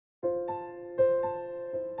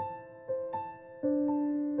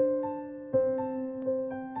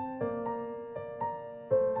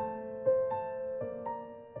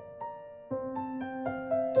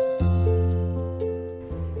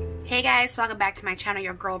Hey guys, welcome back to my channel.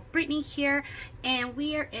 Your girl Brittany here, and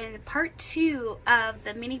we are in part 2 of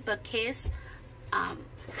the mini bookcase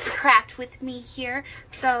craft with me here.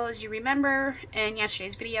 So as you remember in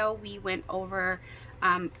yesterday's video, we went over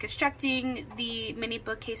constructing the mini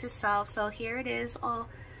bookcase itself. So here it is, all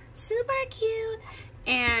super cute,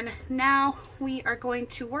 and now we are going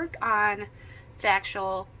to work on the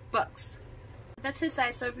actual books. That's his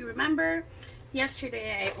size. So if you remember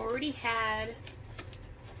yesterday, I already had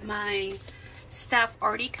my stuff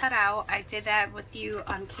already cut out. I did that with you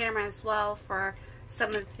on camera as well for some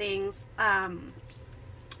of the things.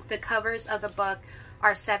 The covers of the book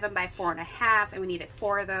are 7 by 4.5, and we needed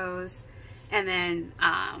 4 of those. And then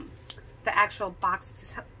the actual box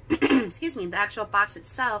excuse me, the actual box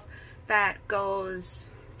itself that goes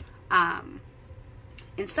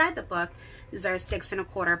inside the book is our 6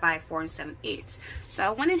 1/4 by 4 7/8. So I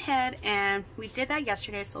went ahead and we did that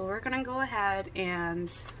yesterday. So we're gonna go ahead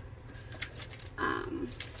and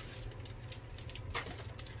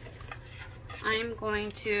I'm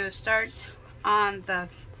going to start on the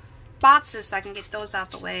boxes so I can get those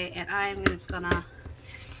out the way, and I'm just gonna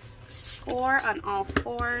score on all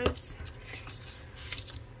 4s.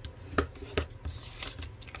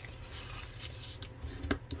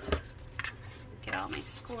 Get all my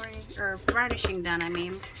scoring or varnishing done, I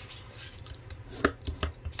mean.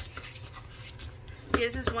 See,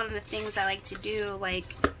 this is one of the things I like to do. Like,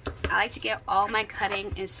 I like to get all my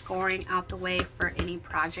cutting and scoring out the way for any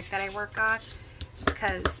project that I work on,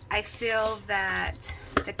 because I feel that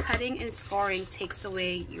the cutting and scoring takes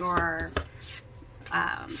away your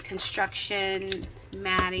construction,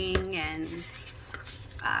 matting, and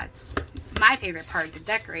my favorite part, the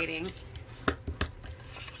decorating.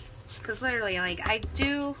 Because literally, like, I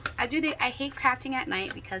hate crafting at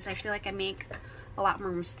night because I feel like I make a lot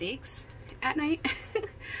more mistakes at night.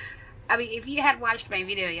 I mean, if you had watched my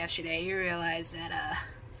video yesterday, you realize that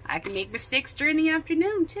I can make mistakes during the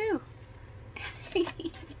afternoon too.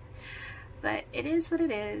 But it is what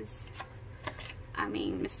it is. I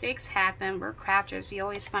mean, mistakes happen. We're crafters. We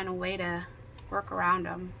always find a way to work around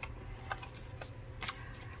them.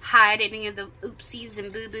 Hide any of the oopsies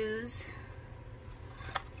and boo-boos.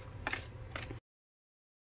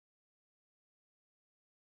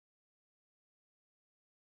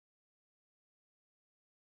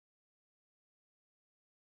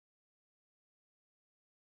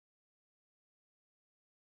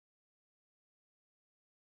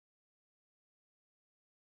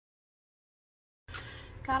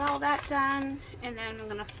 Got all that done, and then I'm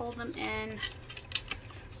gonna fold them in.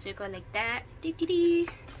 So you go like that. Dee-dee-dee.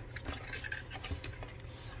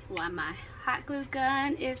 That's why my hot glue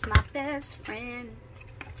gun is my best friend.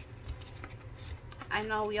 I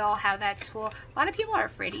know we all have that tool. A lot of people are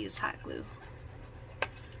afraid to use hot glue.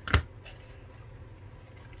 I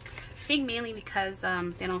think mainly because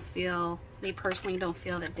they personally don't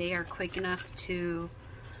feel that they are quick enough to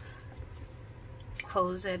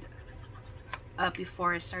close it up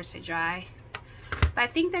before it starts to dry. But I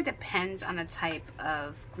think that depends on the type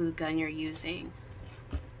of glue gun you're using,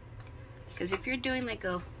 because if you're doing like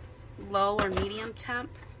a low or medium temp,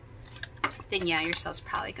 then yeah, your stuff's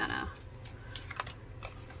probably gonna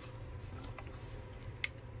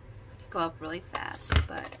go up really fast.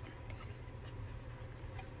 But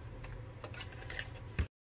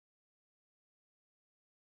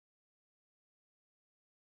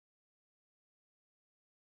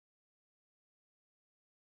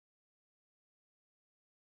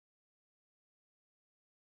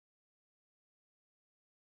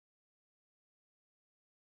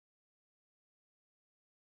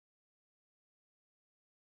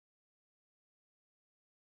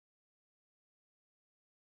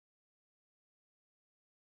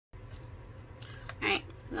alright,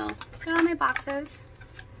 well, got all my boxes.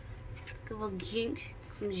 Good little jink,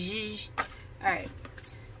 some zhuzh. Alright,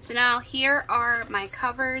 so now here are my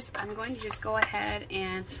covers. I'm going to just go ahead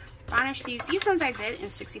and varnish these. These ones I did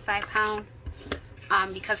in 65 pound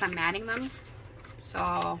because I'm matting them.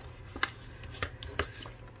 So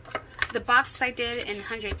the boxes I did in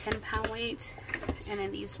 110 pound weight, and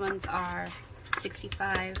then these ones are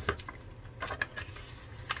 65.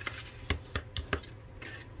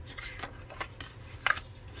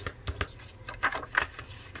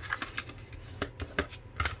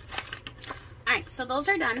 So those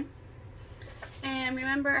are done. And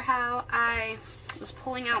remember how I was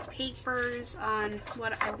pulling out papers on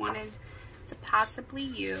what I wanted to possibly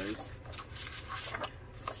use.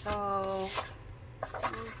 So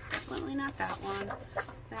definitely not that one.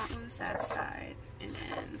 That one's that side. And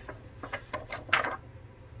then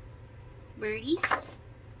birdies.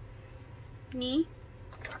 Knee.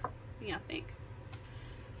 What do y'all think?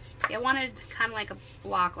 See, I wanted kind of like a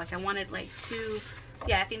block. Like I wanted like two,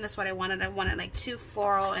 yeah, I think that's what I wanted. I wanted like two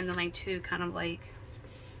floral and then like two kind of like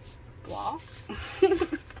block.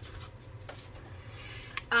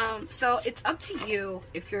 So it's up to you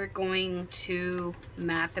if you're going to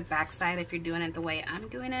mat the backside, if you're doing it the way I'm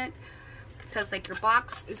doing it. Because like your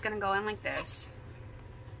box is going to go in like this.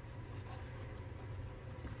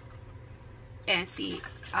 And see,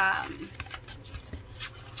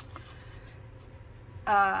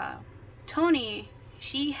 Tony,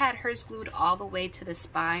 she had hers glued all the way to the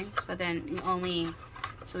spine. So then you only,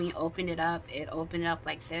 so when you opened it up, it opened up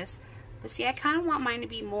like this. But see, I kind of want mine to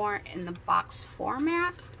be more in the box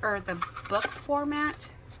format, or the book format,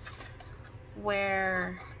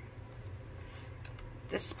 where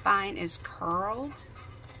the spine is curled.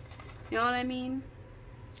 You know what I mean?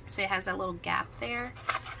 So it has that little gap there.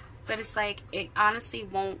 But it's like, it honestly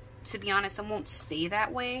won't, to be honest, it won't stay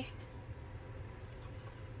that way.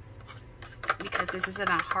 Because this isn't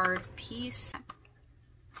a hard piece.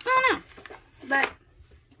 I don't know. But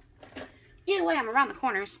either way, I'm around the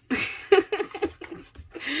corners.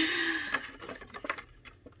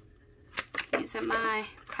 Using my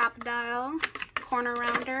crocodile corner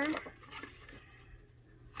rounder.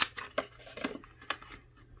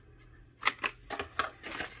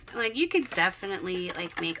 Like, you could definitely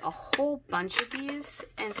like make a whole bunch of these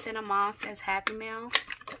and send them off as Happy Mail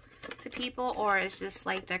to people, or as just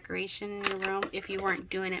like decoration in your room if you weren't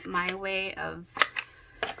doing it my way of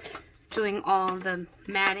doing all the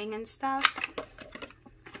matting and stuff.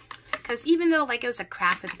 Because even though like it was a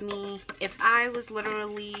craft with me, if I was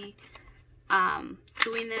literally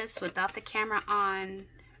doing this without the camera on,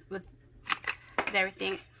 with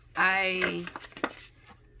everything, I,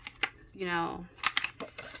 you know,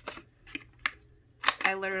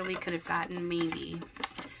 I literally could have gotten maybe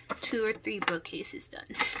 2 or 3 bookcases done.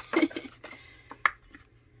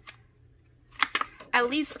 At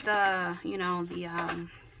least the, you know, the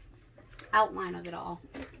outline of it all.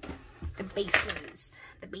 The bases.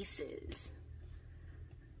 The bases.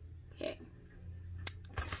 Okay.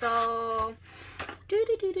 So,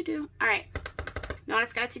 alright. You know what I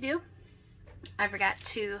forgot to do? I forgot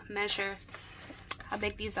to measure how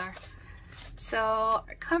big these are. So,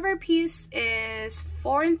 our cover piece is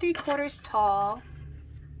 4 3/4 tall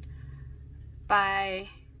by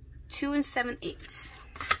 2 7/8.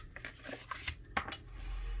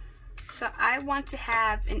 So I want to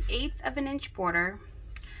have an 1/8 of an inch border.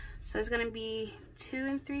 So it's going to be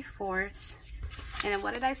 2 3/4. And then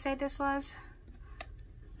what did I say this was?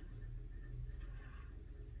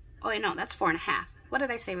 Oh wait, no, that's 4 1/2. What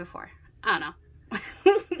did I say before? I don't know.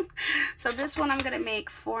 So this one I'm going to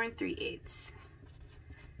make 4 3/8.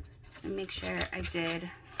 And make sure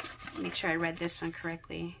I read this one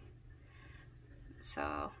correctly.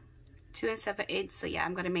 So 2 7/8. So yeah,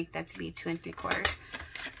 I'm going to make that to be 2 3/4.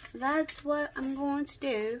 So that's what I'm going to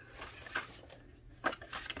do.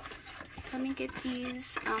 Let me get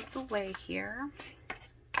these out the way here.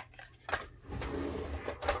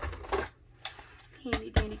 Handy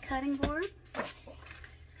dandy cutting board.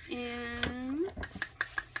 And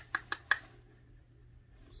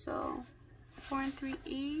so 4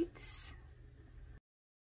 3/8.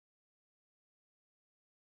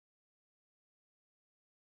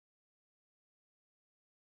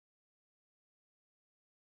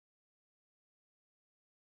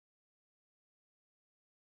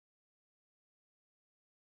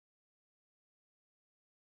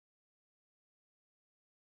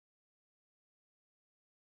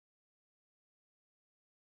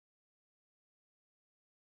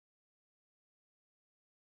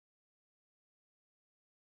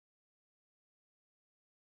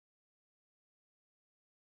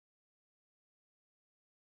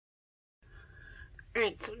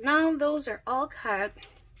 Alright, so now those are all cut.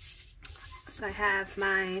 So I have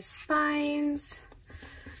my spines.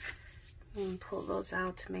 And pull those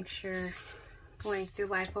out to make sure going through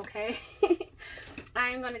life okay.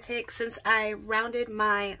 I'm going to take, since I rounded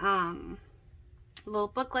my little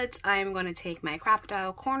booklets, I'm going to take my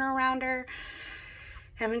crocodile corner rounder.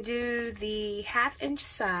 I'm going to do the 1/2 inch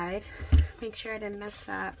side. Make sure I didn't mess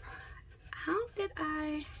up. How did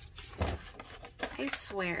I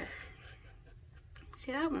swear.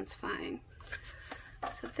 See, that one's fine.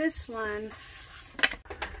 So this one,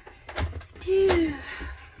 dude,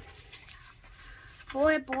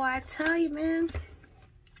 boy, I tell you, man,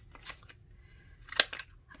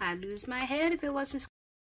 I'd lose my head if it wasn't.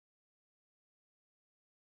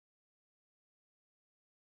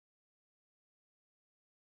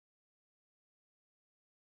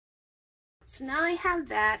 So now I have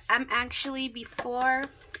that. I'm actually, before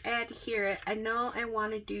I adhere it, I know I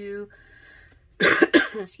want to do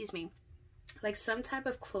excuse me, like some type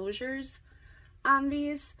of closures on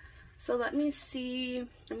these. So let me see,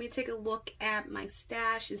 let me take a look at my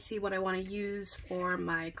stash and see what I want to use for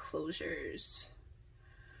my closures.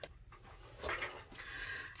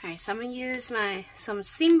 Alright, so I'm going to use some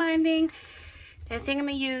seam binding. I think I'm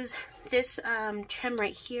going to use this trim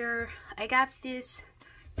right here. I got this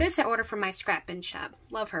I ordered from my scrap bin shop.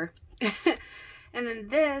 Love her. And then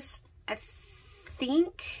this, I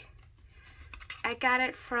think I got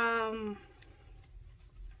it from,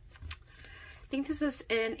 I think this was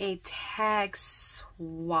in a tag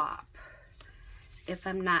swap, if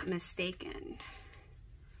I'm not mistaken.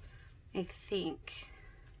 I think.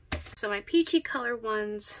 So my peachy color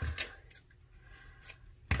ones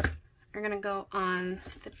are gonna go on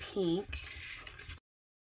the pink.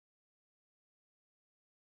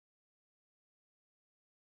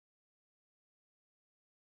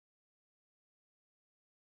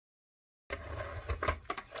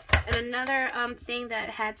 And another thing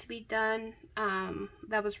that had to be done,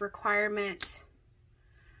 that was requirement,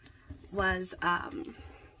 was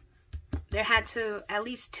there had to, at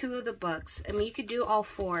least 2 of the books, I mean you could do all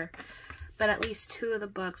 4, but at least 2 of the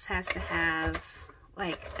books has to have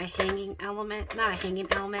like a hanging element, not a hanging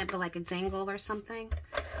element, but like a dangle or something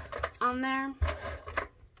on there.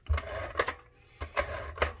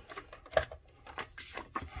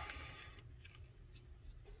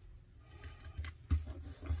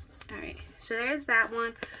 Alright, so there's that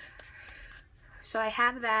one. So I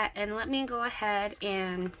have that, and let me go ahead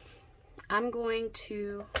and I'm going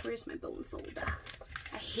to, where's my bone folder?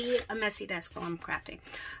 I hate a messy desk while I'm crafting.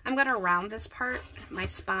 I'm going to round this part, my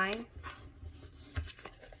spine.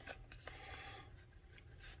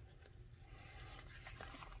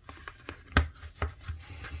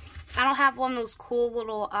 I don't have one of those cool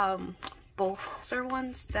little bowl folder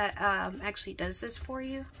ones that actually does this for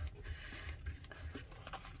you.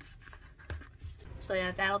 So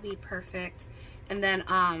yeah, that'll be perfect. And then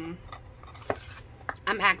I'm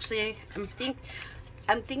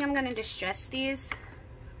think I'm gonna distress these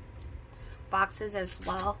boxes as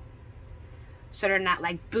well, so they're not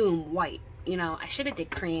like boom white. You know, I should have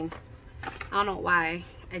did cream. I don't know why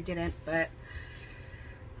I didn't, but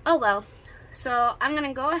oh well. So I'm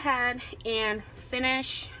gonna go ahead and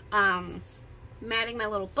finish matting my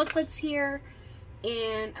little booklets here,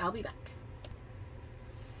 and I'll be back.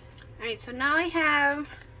 Alright, so now I have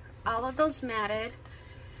all of those matted,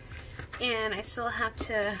 and I still have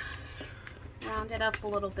to round it up a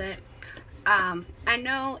little bit. I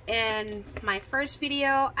know in my first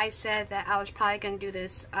video I said that I was probably going to do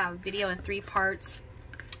this video in 3 parts.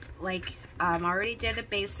 Like, I already did the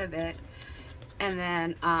base of it, and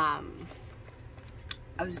then I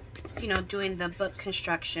was, you know, doing the book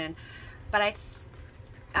construction, but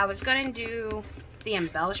I was going to do the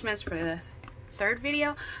embellishments for the 3rd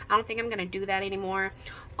video. I don't think I'm going to do that anymore,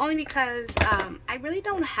 only because I really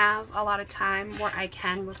don't have a lot of time where I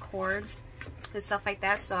can record and stuff like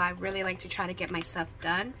that, so I really like to try to get my stuff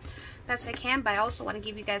done best I can, but I also want to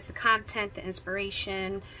give you guys the content, the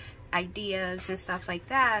inspiration, ideas and stuff like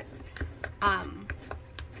that.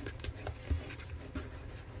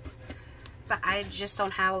 But I just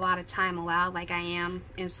don't have a lot of time allowed like I am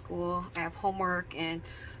in school. I have homework and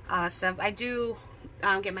stuff. I do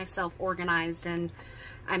get myself organized, and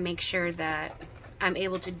I make sure that I'm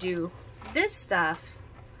able to do this stuff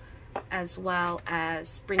as well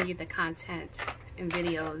as bring you the content and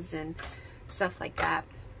videos and stuff like that.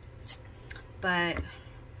 But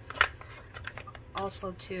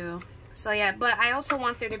also too, so yeah, but I also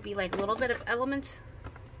want there to be like a little bit of element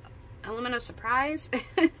of surprise.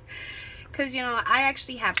 Because, you know, I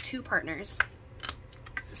actually have 2 partners.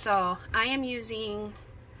 So I am using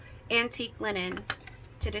antique linen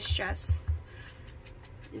to distress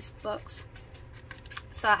these books.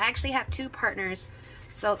 So I actually have 2 partners.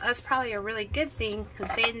 So that's probably a really good thing,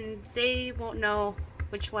 because they won't know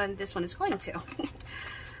which one this one is going to.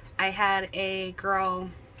 I had a girl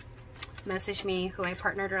message me who I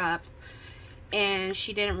partnered her up, and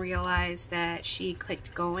she didn't realize that she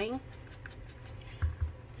clicked going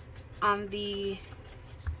on the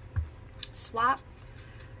swap.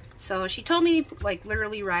 So she told me like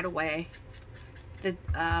literally right away, that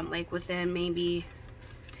like within maybe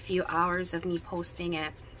a few hours of me posting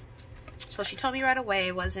it. So she told me right away,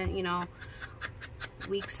 it wasn't, you know,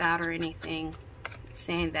 weeks out or anything,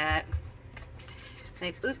 saying that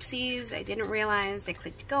like, oopsies, I didn't realize I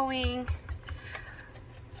clicked going.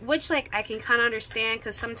 Which, like, I can kind of understand,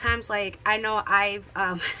 because sometimes, like, I know I've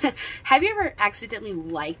have you ever accidentally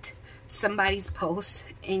liked somebody's post?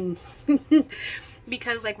 And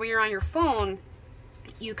because, like, when you're on your phone,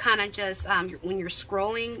 you kind of just when you're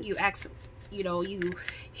scrolling, you you know, you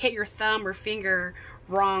hit your thumb or finger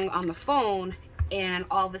wrong on the phone, and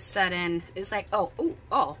all of a sudden it's like, oh,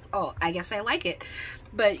 I guess I like it.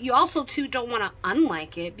 But you also too don't want to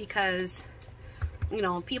unlike it, because, you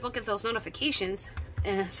know, people get those notifications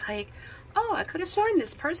and it's like, oh, I could have sworn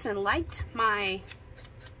this person liked my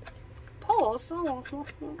post. Oh,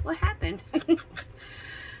 what happened?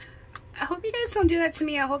 I hope you guys don't do that to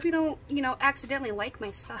me. I hope you don't, you know, accidentally like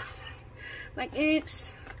my stuff. Like,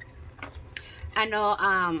 oops. I know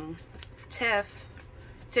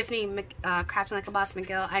Tiffany Crafting Like a Boss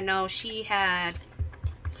McGill, I know she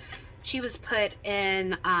was put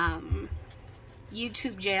in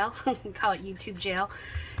YouTube jail. We call it YouTube jail,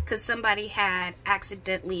 because somebody had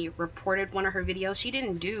accidentally reported one of her videos. She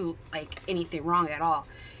didn't do like anything wrong at all.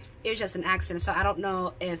 It was just an accident. So I don't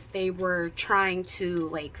know if they were trying to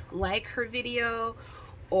like her video,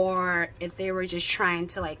 or if they were just trying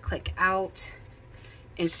to like click out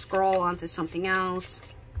and scroll onto something else.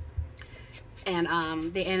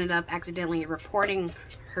 And they ended up accidentally reporting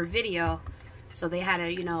her video. So they had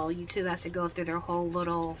to, you know, YouTube has to go through their whole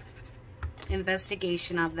little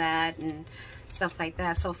investigation of that and stuff like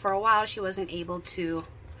that. So for a while she wasn't able to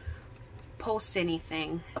post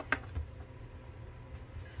anything.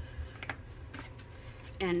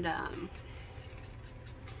 And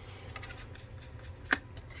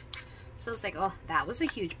so it's like, oh, that was a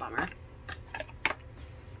huge bummer.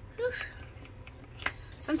 Whew.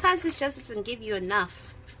 Sometimes it just doesn't give you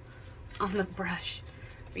enough on the brush,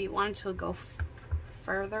 or you want it to go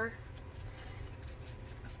further.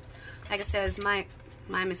 Like I said, it's my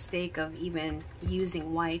mistake of even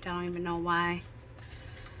using white. I don't even know why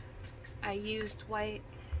I used white.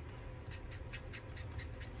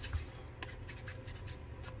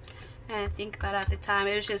 And I think about it at the time,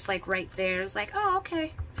 it was just like right there. It's like, oh,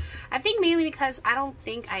 okay. I think mainly because I don't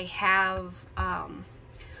think I have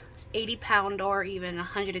 80-pound or even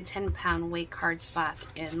 110-pound weight cardstock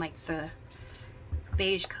in like the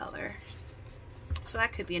beige color. So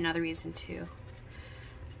that could be another reason too.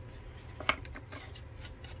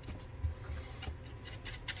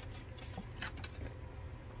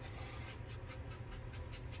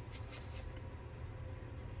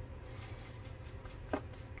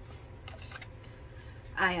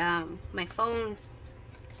 My phone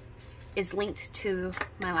is linked to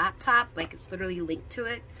my laptop, like it's literally linked to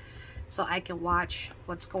it, so I can watch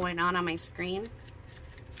what's going on my screen.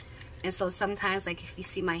 And so sometimes, like, if you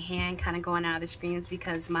see my hand kind of going out of the screen, it's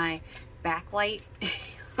because my backlight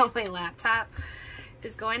on my laptop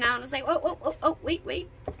is going out, and it's like, oh, wait,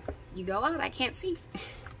 you go out, I can't see.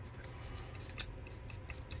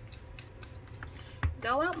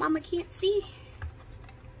 Go out, mama can't see.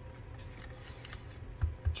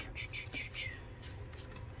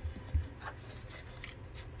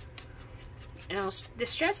 You know,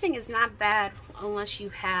 distressing is not bad unless you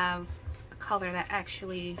have a color that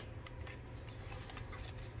actually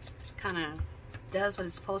kind of does what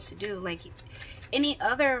it's supposed to do. Like any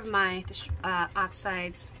other of my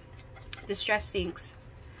oxides, distress inks,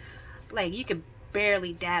 like you could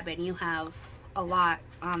barely dab it and you have a lot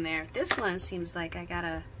on there. This one seems like I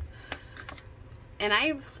gotta, and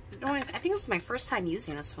I think it's my first time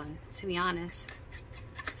using this one, to be honest.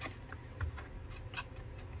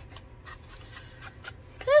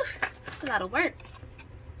 So that'll work.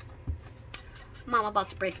 Mom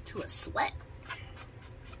about to break into a sweat.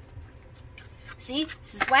 See,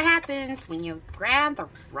 this is what happens when you grab the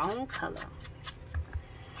wrong color.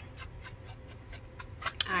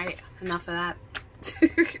 Alright, enough of that.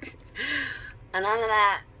 Enough of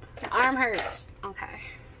that. The arm hurts. Okay.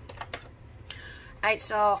 Alright,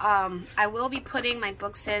 so I will be putting my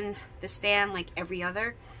books in the stand like every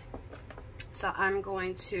other. So I'm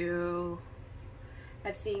going to,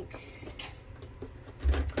 I think,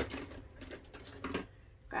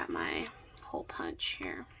 grab my hole punch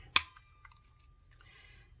here.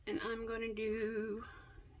 And I'm going to do,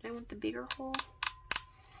 I want the bigger hole.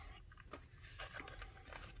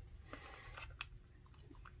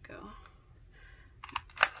 Go.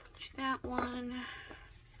 Punch that one.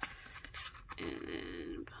 And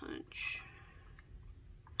then punch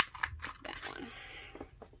that one.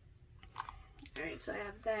 Alright, so I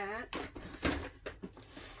have that.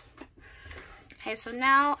 Okay, so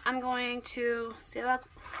now I'm going to, see, that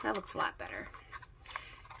looks a lot better.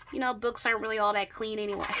 You know, books aren't really all that clean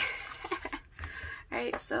anyway.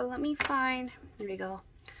 Alright, so let me find, here we go,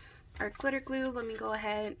 our glitter glue. Let me go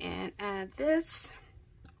ahead and add this.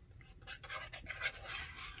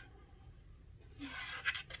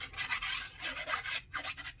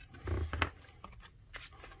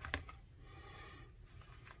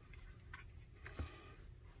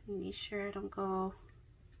 Make sure I don't go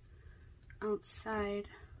outside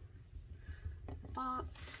the box,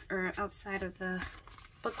 or outside of the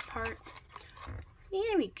book part.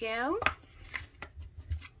 There we go.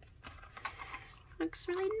 Looks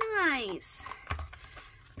really nice.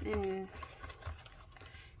 And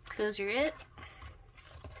close your it.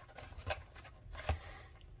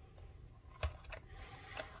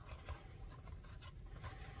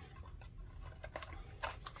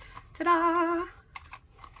 Ta-da!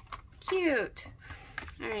 Cute.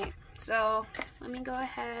 Alright, so let me go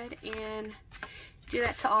ahead and do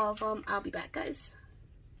that to all of them. I'll be back, guys.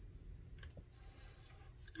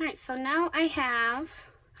 Alright, so now I have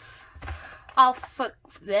all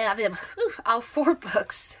 4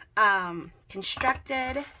 books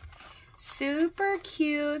constructed. Super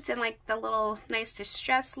cute, and like the little nice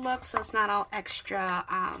distressed look, so it's not all extra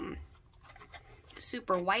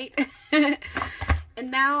super white. And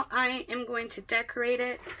now I am going to decorate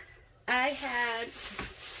it. I had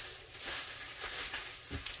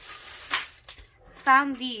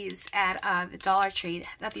found these at the Dollar Tree.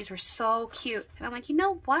 I thought these were so cute. And I'm like, you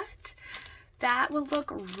know what? That would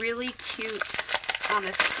look really cute on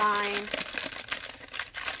the spine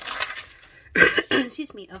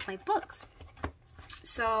excuse me, of my books.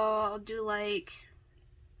 So I'll do like,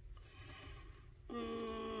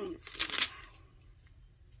 let's see.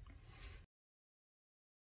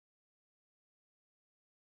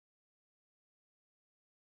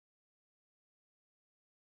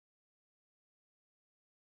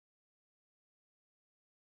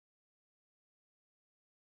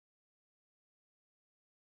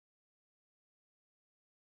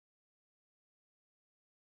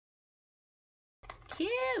 Cute.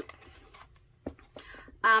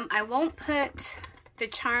 I won't put the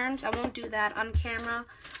charms. I won't do that on camera.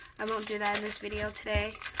 I won't do that in this video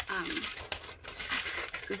today.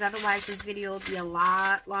 Because otherwise this video will be a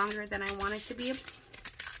lot longer than I want it to be.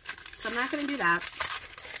 So I'm not going to do that.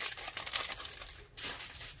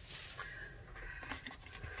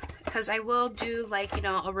 Because I will do, like, you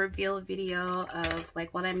know, a reveal video of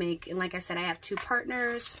like what I make. And like I said, I have 2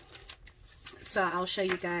 partners. So I'll show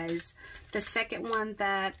you guys the second one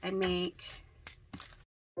that I make.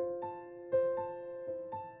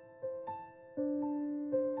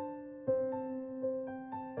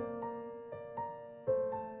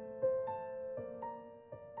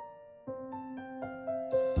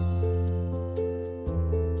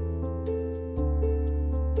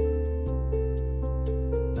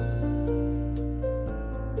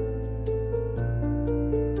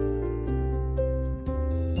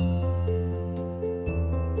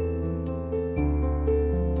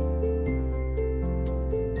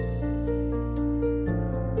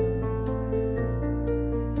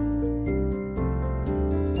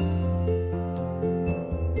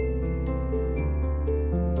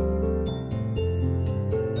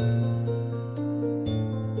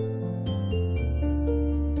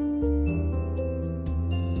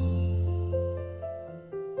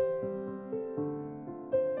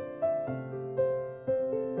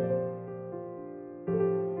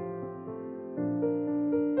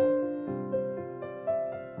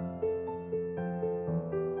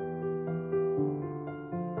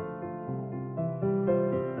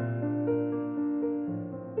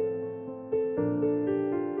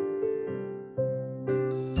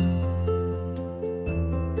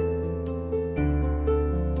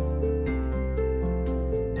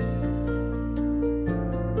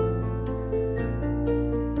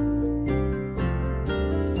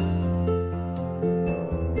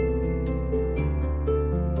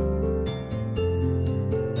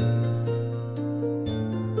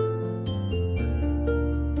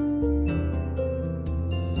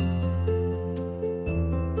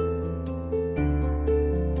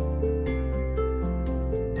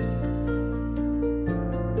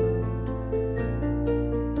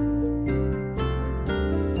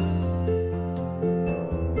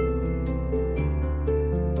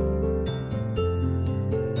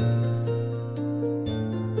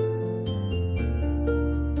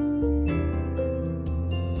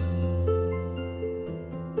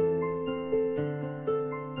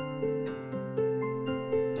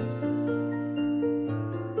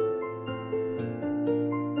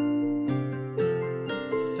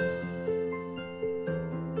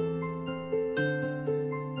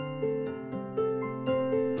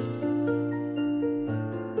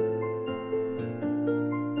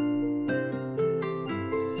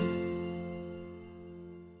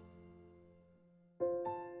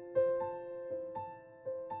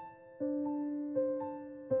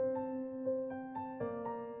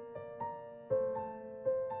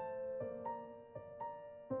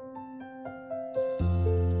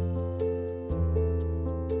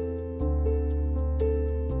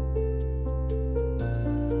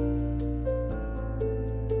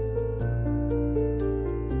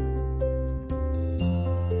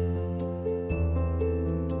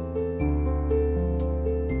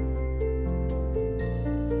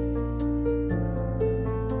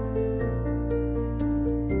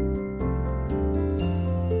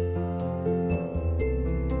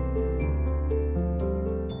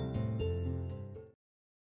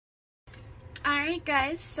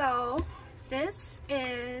 guys, so this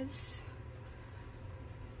is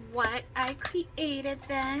what I created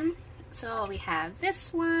then. So we have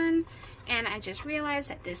this one, and I just realized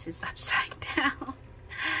that this is upside down.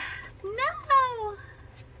 No!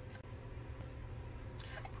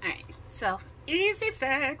 Alright, so easy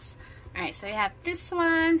fix. Alright, so we have this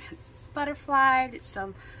one, butterfly, did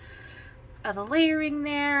some of the layering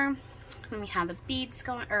there. Then we have the beads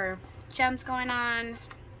going, or gems going on.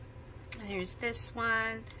 There's this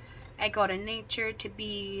one. I go to nature to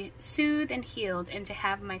be soothed and healed and to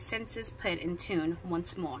have my senses put in tune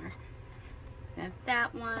once more. We have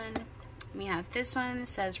that one. We have this one that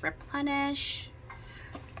says replenish.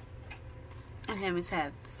 And then we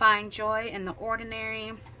have find joy in the ordinary.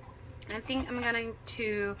 And I think I'm going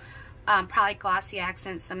to probably glossy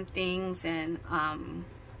accent some things and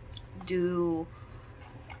do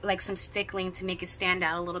like some stickling to make it stand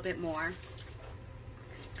out a little bit more.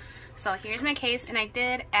 So here's my case, and I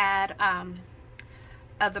did add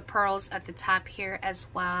other pearls at the top here as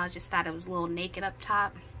well. I just thought it was a little naked up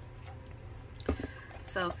top.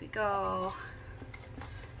 So if we go,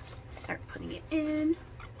 start putting it in.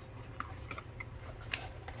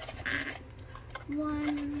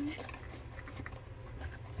 One.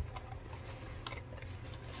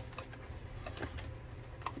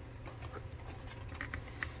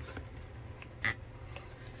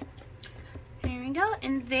 There we go,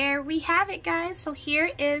 and there we have it, guys. So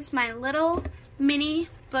here is my little mini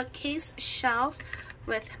bookcase shelf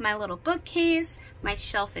with my little bookcase, my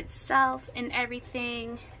shelf itself, and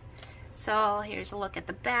everything. So here's a look at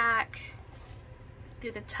the back,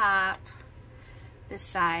 through the top, the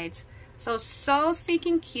sides. So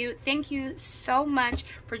stinking cute. Thank you so much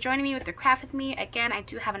for joining me with the craft with me. Again, I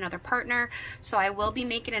do have another partner, so I will be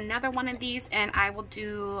making another one of these, and I will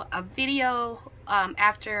do a video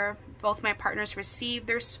after both my partners receive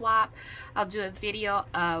their swap. I'll do a video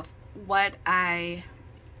of what the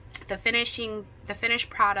finished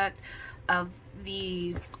product of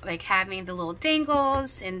the, like, having the little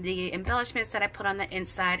dangles and the embellishments that I put on the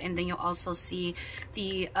inside, and then you'll also see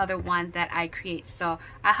the other one that I create. So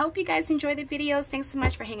I hope you guys enjoy the videos. Thanks so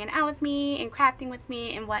much for hanging out with me and crafting with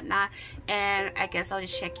me and whatnot, and I guess I'll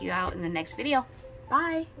just check you out in the next video.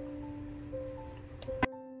 Bye.